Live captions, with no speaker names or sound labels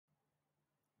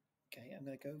Okay, I'm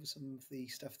going to go over some of the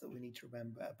stuff that we need to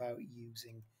remember about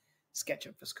using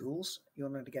Sketchup for Schools. You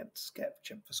want to get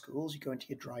Sketchup for Schools, you go into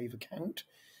your Drive account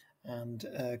and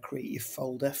create your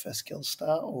folder for Skill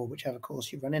Start or whichever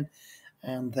course you're running,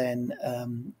 and then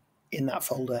in that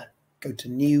folder go to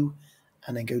New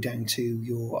and then go down to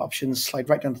your options, slide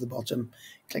right down to the bottom,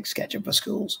 click Sketchup for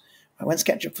Schools. And when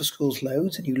Sketchup for Schools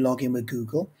loads and you log in with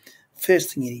Google,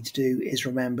 first thing you need to do is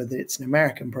remember that it's an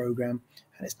American program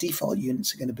and its default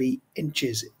units are going to be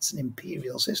inches. It's an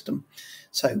imperial system.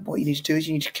 So what you need to do is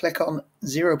you need to click on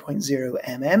 0.0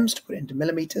 mm's to put it into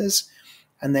millimeters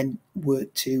and then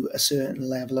work to a certain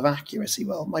level of accuracy.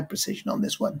 Well, my precision on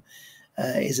this one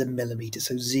is a millimeter,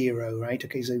 so 0, right?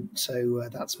 Okay, so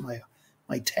that's my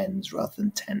tens rather than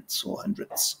tenths or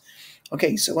hundredths.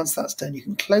 Okay, so once that's done, you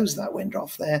can close that window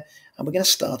off there, and we're going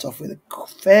to start off with a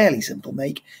fairly simple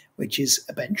make, which is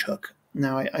a bench hook.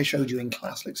 Now, I showed you in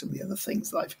class like some of the other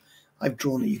things that I've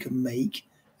drawn that you can make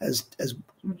as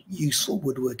useful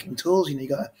woodworking tools. You know,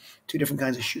 you've got two different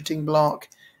kinds of shooting block,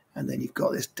 and then you've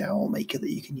got this dowel maker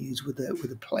that you can use with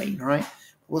a plane, right?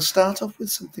 We'll start off with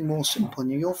something more simple.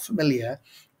 And you're familiar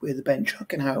with the bench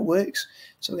hook and how it works,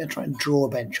 so we're going to try and draw a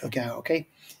bench hook out, okay?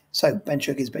 So bench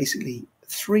hook is basically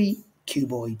 3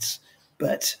 cuboids,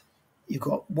 but you've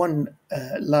got one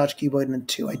large cuboid and then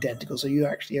 2 identical, so you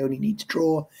actually only need to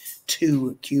draw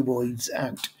 2 cuboids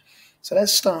out. So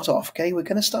let's start off, okay? We're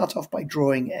going to start off by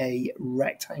drawing a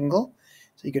rectangle.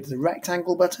 So you go to the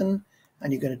rectangle button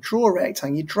and you're going to draw a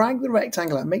rectangle. You drag the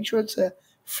rectangle out, make sure it's a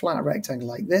flat rectangle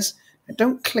like this. And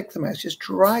don't click the mouse, just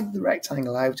drag the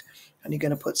rectangle out and you're going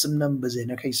to put some numbers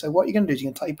in. Okay, so what you're going to do is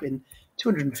you're going to type in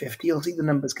 250. You'll see the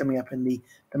numbers coming up in the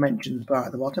dimensions bar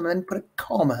at the bottom, and then put a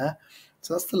comma.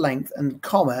 So that's the length, and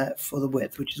comma for the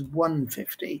width, which is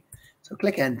 150. So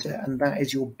click enter, and that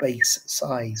is your base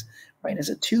size. Right, and it's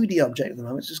a 2D object at the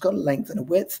moment, so it's got a length and a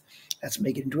width. Let's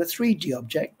make it into a 3D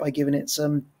object by giving it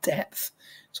some depth.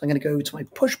 So I'm going to go to my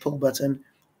push-pull button,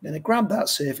 I'm going to grab that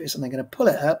surface, and I'm going to pull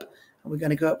it up, and we're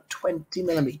going to go up 20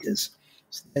 millimeters.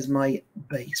 So there's my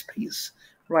base piece.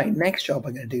 Right, next job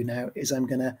I'm going to do now is I'm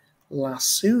going to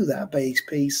lasso that base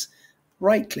piece,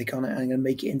 right click on it, and I'm going to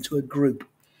make it into a group.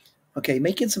 Okay,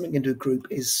 making something into a group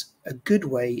is a good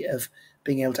way of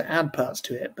being able to add parts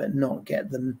to it, but not get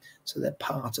them so they're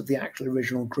part of the actual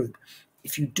original group.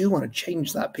 If you do want to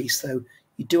change that piece, though,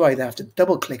 you do either have to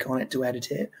double click on it to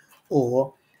edit it,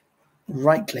 or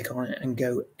right click on it and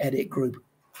go edit group.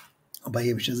 By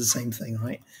here, which is the same thing,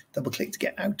 right? Double click to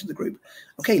get out of the group.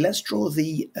 Okay, let's draw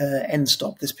the end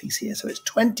stop, this piece here. So it's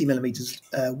 20 millimeters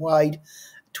wide,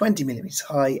 20 millimeters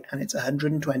high, and it's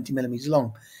 120 millimeters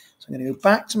long. So I'm going to go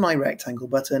back to my rectangle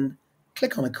button,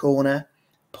 click on a corner,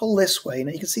 pull this way.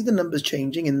 Now you can see the numbers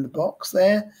changing in the box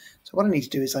there. So what I need to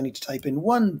do is I need to type in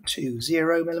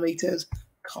 120 millimeters,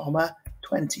 comma,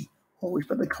 20. Always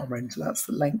put the comma in, so that's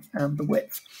the length and the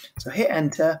width. So hit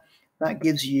enter. That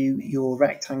gives you your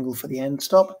rectangle for the end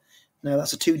stop. Now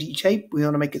that's a 2D shape. We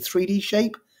want to make a 3D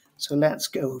shape. So let's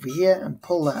go over here and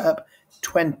pull that up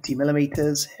 20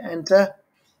 millimeters, enter.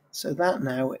 So that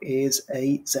now is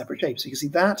a separate shape. So you can see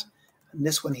that and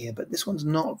this one here, but this one's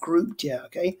not grouped yet,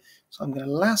 okay? So I'm going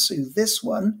to lasso this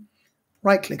one,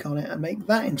 right click on it and make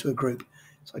that into a group.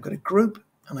 So I've got a group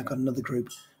and I've got another group.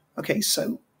 Okay,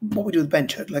 so what we do with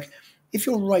bench hook, like if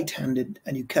you're right-handed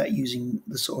and you cut using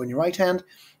the saw in your right hand,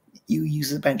 you use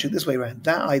the bench hook this way around.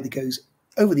 That either goes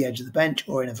over the edge of the bench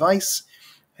or in a vise,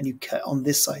 and you cut on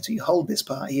this side. So you hold this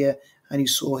part here and you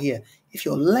saw here. If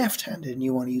you're left-handed and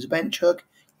you want to use a bench hook,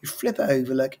 you flip it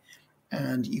over, look,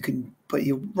 and you can put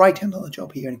your right hand on the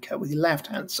job here and cut with your left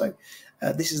hand. So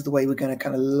this is the way we're going to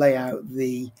kind of lay out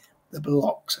the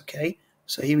blocks, okay?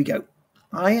 So here we go.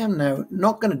 I am now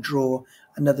not going to draw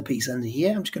another piece under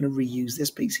here. I'm just going to reuse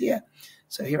this piece here.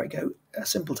 So here I go, a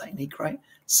simple technique, right?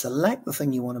 Select the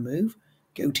thing you want to move,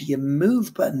 go to your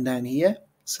move button down here,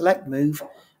 select move, and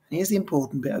here's the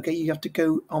important bit, okay? You have to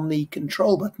go on the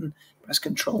control button, press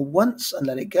control once and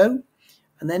let it go,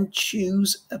 and then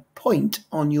choose a point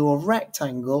on your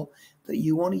rectangle that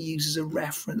you want to use as a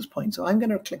reference point. So I'm going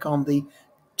to click on the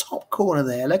top corner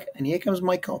there, look, and here comes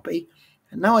my copy.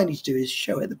 And now I need to do is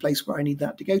show it the place where I need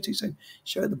that to go to. So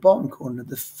show it the bottom corner of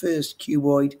the first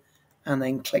cuboid and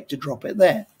then click to drop it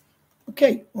there.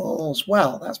 Okay, all's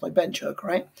well, that's my bench hook,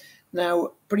 right?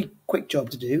 Now, pretty quick job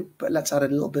to do, but let's add a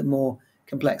little bit more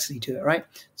complexity to it, right?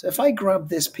 So if I grab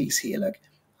this piece here, look,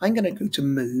 I'm going to go to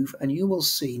move, and you will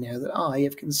see now that I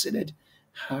have considered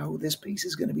how this piece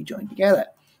is going to be joined together.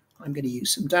 I'm going to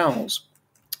use some dowels.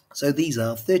 So these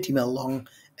are 30mm long,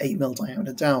 8mm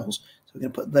diameter dowels. So we're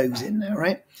going to put those in now,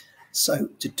 right? So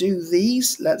to do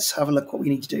these, let's have a look what we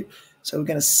need to do. So we're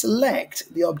going to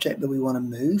select the object that we want to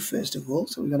move first of all.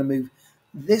 So we're going to move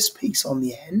this piece on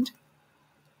the end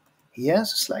here.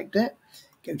 So select it,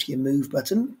 go to your move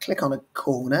button, click on a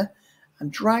corner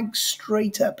and drag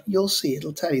straight up. You'll see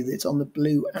it'll tell you that it's on the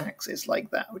blue axis like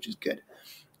that, which is good.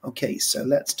 Okay, so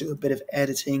let's do a bit of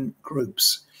editing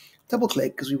groups. Double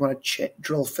click because we want to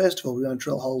drill, first of all, we want to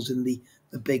drill holes in the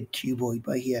big cuboid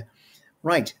by here.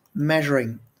 Right,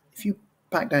 measuring. If you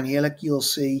back down here, look, you'll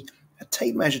see a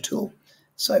tape measure tool.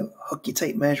 So hook your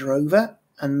tape measure over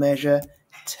and measure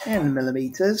 10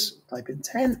 millimeters. Type in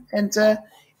 10, enter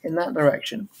in that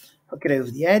direction. Hook it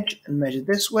over the edge and measure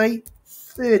this way,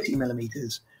 30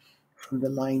 millimeters. From the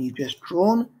line you've just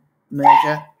drawn,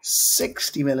 measure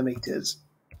 60 millimeters.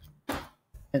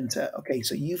 Enter. Okay,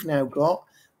 so you've now got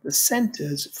the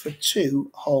centers for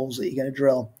 2 holes that you're going to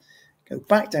drill. Go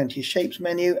back down to your shapes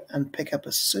menu and pick up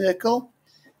a circle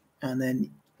and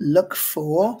then look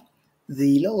for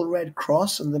the little red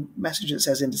cross and the message that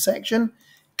says intersection.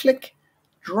 Click,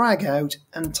 drag out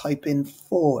and type in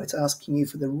 4. It's asking you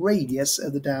for the radius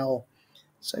of the dowel.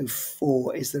 So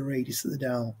 4 is the radius of the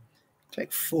dowel.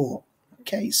 Click 4.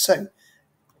 Okay, so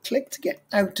click to get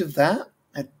out of that.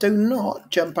 Now do not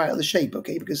jump out of the shape,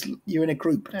 okay, because you're in a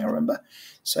group now, remember.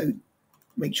 So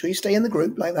make sure you stay in the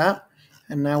group like that.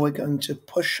 And now we're going to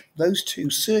push those 2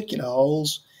 circular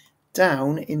holes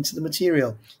down into the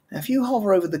material. Now if you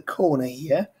hover over the corner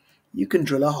here, you can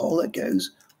drill a hole that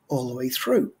goes all the way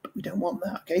through, but we don't want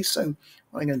that, okay? So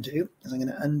what I'm going to do is I'm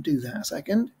going to undo that a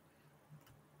second.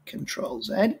 Control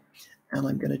Z, and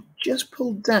I'm going to just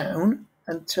pull down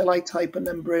until I type a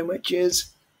number in which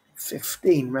is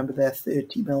 15. Remember, they're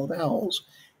 30 mil dowels.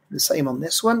 The same on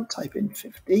this one, type in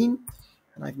 15,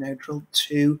 and I've now drilled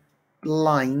 2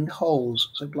 blind holes.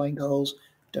 So blind holes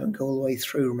don't go all the way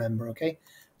through, remember, okay?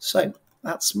 So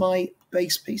that's my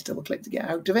base piece. Double click to get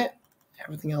out of it.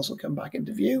 Everything else will come back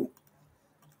into view.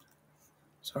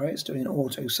 Sorry, it's doing an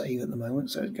auto save at the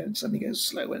moment, so it suddenly goes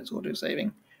slow when it's auto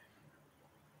saving.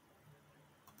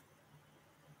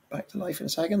 Back to life in a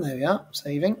second. There we are,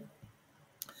 saving.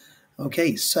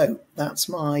 Okay, so that's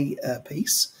my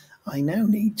piece. I now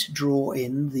need to draw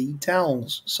in the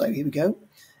dowels. So here we go.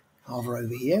 Hover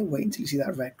over here, wait until you see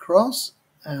that red cross,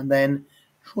 and then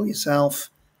draw yourself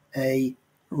a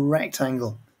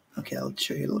rectangle. Okay, I'll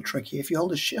show you a little trick here. If you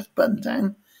hold the shift button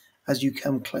down as you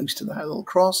come close to that little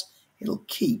cross, it'll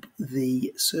keep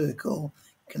the circle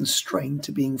constrained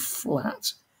to being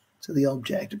flat to the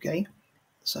object, okay?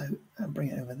 So I'll bring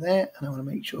it over there, and I want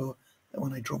to make sure that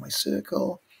when I draw my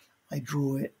circle, I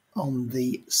draw it on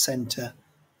the center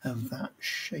of that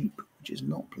shape, which is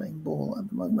not playing ball at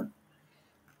the moment.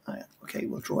 Okay,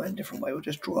 we'll draw it in a different way. We'll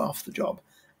just draw off the job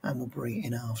and we'll bring it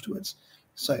in afterwards.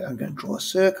 So I'm going to draw a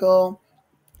circle,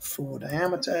 4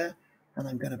 diameter, and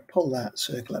I'm going to pull that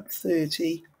circle up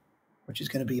 30, which is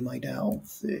going to be my dowel,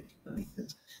 30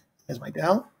 millimeters. There's my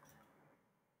dowel.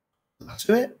 That's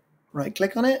it. Right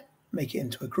click on it, make it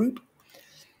into a group.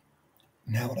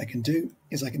 Now what I can do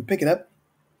is I can pick it up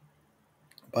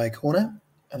by a corner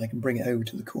and I can bring it over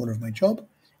to the corner of my job.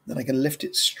 Then I can lift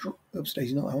it, oops,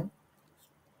 Daisy, not that one.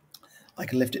 I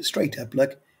can lift it straight up,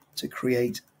 look, to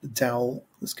create the dowel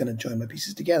that's going to join my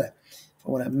pieces together. If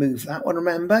I want to move that one,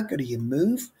 remember, go to your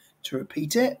move to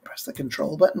repeat it, press the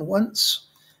control button once,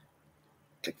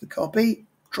 click the copy,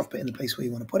 drop it in the place where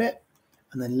you want to put it,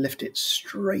 and then lift it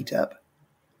straight up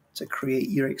to create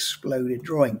your exploded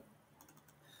drawing.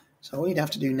 So all you'd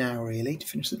have to do now, really, to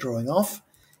finish the drawing off,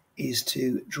 is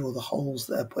to draw the holes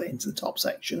that are put into the top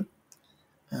section,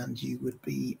 and you would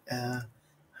be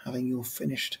having your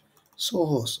finished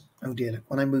sawhorse. Oh dear, look,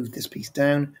 when I moved this piece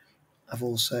down, I've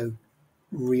also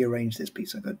rearranged this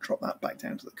piece. I've got to drop that back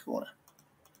down to the corner.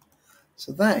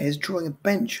 So that is drawing a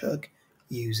bench hook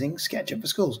using SketchUp for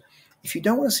Schools. If you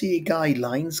don't want to see your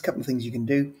guidelines, a couple of things you can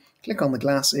do. Click on the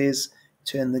glasses,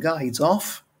 turn the guides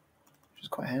off, which is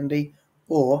quite handy.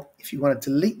 Or if you want to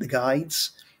delete the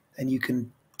guides, then you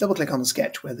can double click on the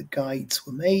sketch where the guides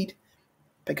were made,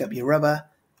 pick up your rubber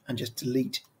and just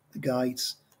delete the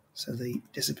guides so they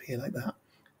disappear like that.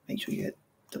 Make sure you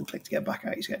double click to get back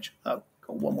out your sketch. Oh,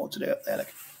 got one more to do up there. Look.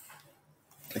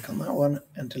 Click on that one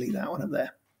and delete that one up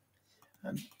there.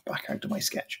 And back out to my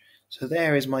sketch. So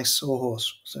there is my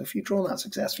sawhorse. So if you've drawn that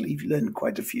successfully, you've learned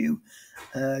quite a few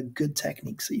good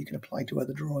techniques that you can apply to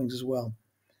other drawings as well.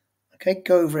 Okay,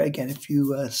 go over it again if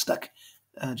you stuck,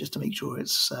 just to make sure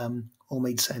it's all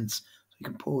made sense. So you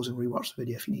can pause and rewatch the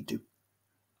video if you need to.